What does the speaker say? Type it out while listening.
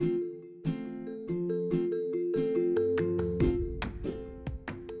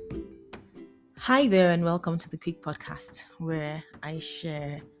Hi there, and welcome to the Quick Podcast, where I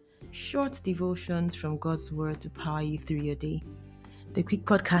share short devotions from God's Word to power you through your day. The Quick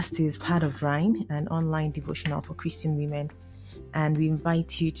Podcast is part of Rhine, an online devotional for Christian women, and we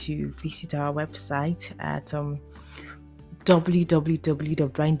invite you to visit our website at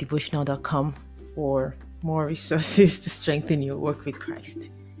www.rhinedevotional.com for more resources to strengthen your work with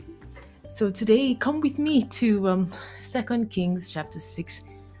Christ. So today, come with me to 2 Kings chapter 6,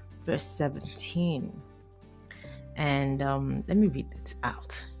 verse 17. And let me read it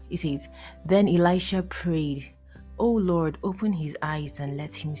out. It says, Then Elisha prayed, O Lord, open his eyes and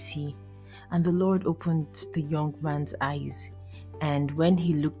let him see. And the Lord opened the young man's eyes. And when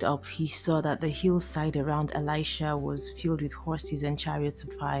he looked up, he saw that the hillside around Elisha was filled with horses and chariots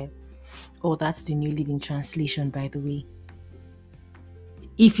of fire. Oh, that's the New Living Translation, by the way.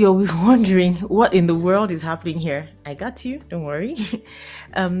 If you're wondering what in the world is happening here, I got you, don't worry.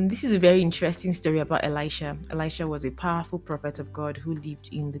 This is a very interesting story about Elisha. Elisha was a powerful prophet of God who lived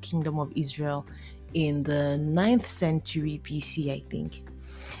in the kingdom of Israel in the 9th century BC, I think.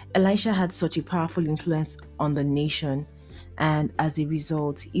 Elisha had such a powerful influence on the nation, and as a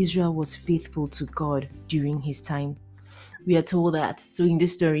result, Israel was faithful to God during his time. We are told that, so in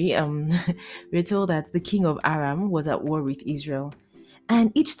this story, we're told that the king of Aram was at war with Israel.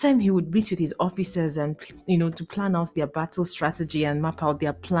 And each time he would meet with his officers and, to plan out their battle strategy and map out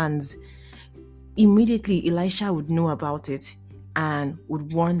their plans, immediately Elisha would know about it and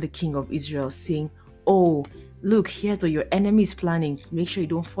would warn the king of Israel, saying, Oh, look, here's what your enemy is planning. Make sure you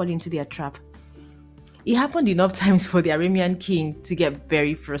don't fall into their trap. It happened enough times for the Aramean king to get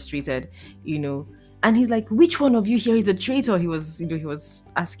very frustrated, and he's like, which one of you here is a traitor? He was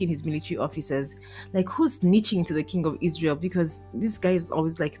asking his military officers, like, who's snitching to the king of Israel? Because this guy is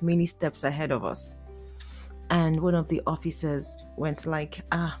always like many steps ahead of us. And one of the officers went like,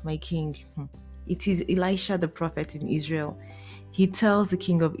 my king, it is Elisha the prophet in Israel. He tells the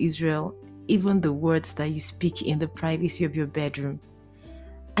king of Israel even the words that you speak in the privacy of your bedroom.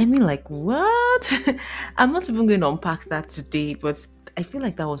 I mean, like, what? I'm not even going to unpack that today, but I feel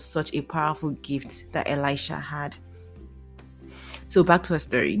like that was such a powerful gift that Elisha had. So back to our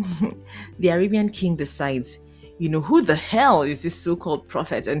story. The Arabian king decides, who the hell is this so-called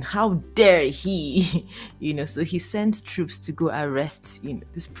prophet and how dare he? So he sends troops to go arrest,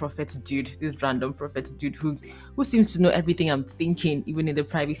 this prophet dude, this random prophet dude who seems to know everything I'm thinking, even in the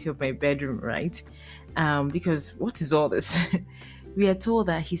privacy of my bedroom, right? Because what is all this? We are told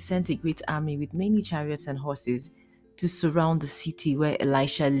that he sent a great army with many chariots and horses to surround the city where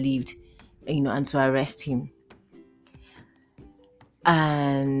Elisha lived, and to arrest him.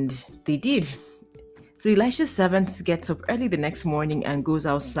 And they did. So Elisha's servant gets up early the next morning and goes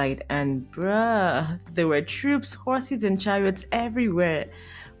outside, and there were troops, horses, and chariots everywhere.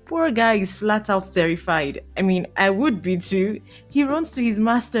 Poor guy is flat out terrified. I mean, I would be too. He runs to his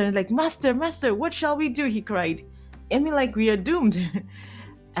master and like, Master, what shall we do? He cried. I mean, like, we are doomed.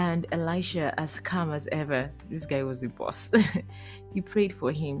 And Elisha, as calm as ever, this guy was a boss. He prayed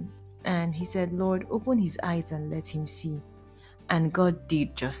for him and he said, Lord, open his eyes and let him see. And God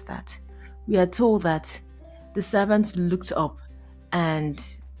did just that. We are told that the servant looked up and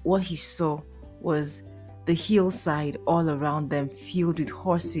what he saw was the hillside all around them filled with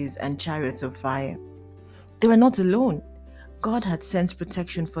horses and chariots of fire. They were not alone. God had sent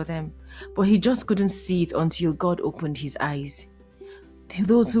protection for them, but he just couldn't see it until God opened his eyes.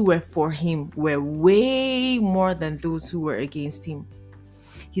 Those who were for him were way more than those who were against him.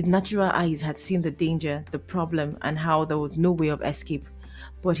 His natural eyes had seen the danger, the problem, and how there was no way of escape,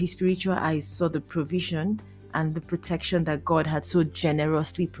 but his spiritual eyes saw the provision and the protection that God had so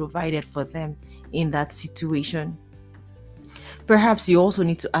generously provided for them in that situation. Perhaps you also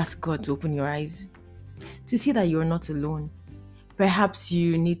need to ask God to open your eyes, to see that you're not alone. Perhaps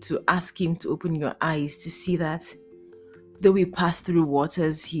you need to ask him to open your eyes to see that though we pass through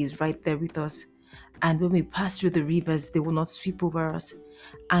waters, he is right there with us. And when we pass through the rivers, they will not sweep over us.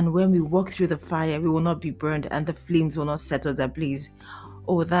 And when we walk through the fire, we will not be burned and the flames will not set us ablaze.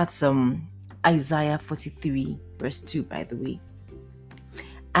 Oh, that's Isaiah 43 verse 2, by the way.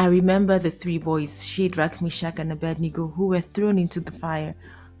 I remember the three boys, Shadrach, Meshach, and Abednego, who were thrown into the fire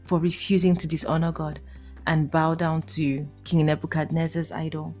for refusing to dishonor God and bow down to King Nebuchadnezzar's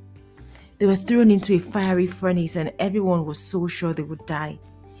idol. They were thrown into a fiery furnace and everyone was so sure they would die.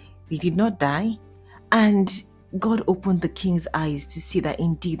 They did not die, and God opened the king's eyes to see that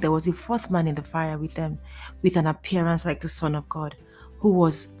indeed there was a fourth man in the fire with them, with an appearance like the Son of God, who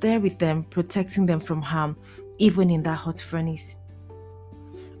was there with them, protecting them from harm, even in that hot furnace.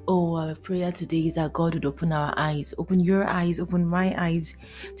 Oh, our prayer today is that God would open our eyes, open your eyes, open my eyes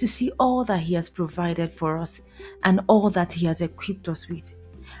to see all that He has provided for us and all that He has equipped us with.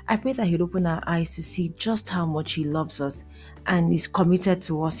 I pray that He'd open our eyes to see just how much He loves us and is committed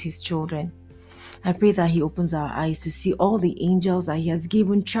to us, His children. I pray that He opens our eyes to see all the angels that He has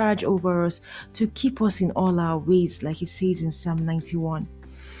given charge over us to keep us in all our ways, like He says in Psalm 91.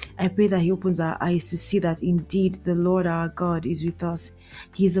 I pray that He opens our eyes to see that indeed the Lord our God is with us.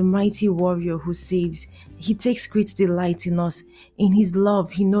 He is a mighty warrior who saves. He takes great delight in us. In His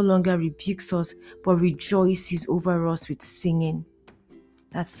love, He no longer rebukes us, but rejoices over us with singing.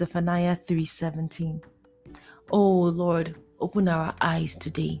 That's Zephaniah 3:17. Oh Lord, open our eyes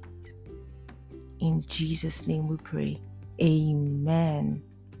today. In Jesus' name we pray. Amen.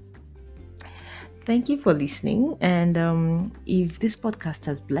 Thank you for listening. And if this podcast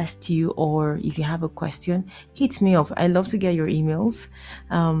has blessed you, or if you have a question, hit me up. I love to get your emails.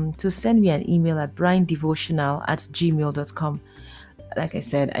 So send me an email at briandevotional@gmail.com. Like I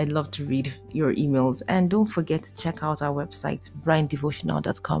said, I'd love to read your emails. And don't forget to check out our website,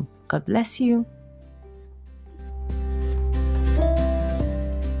 briandevotional.com. God bless you.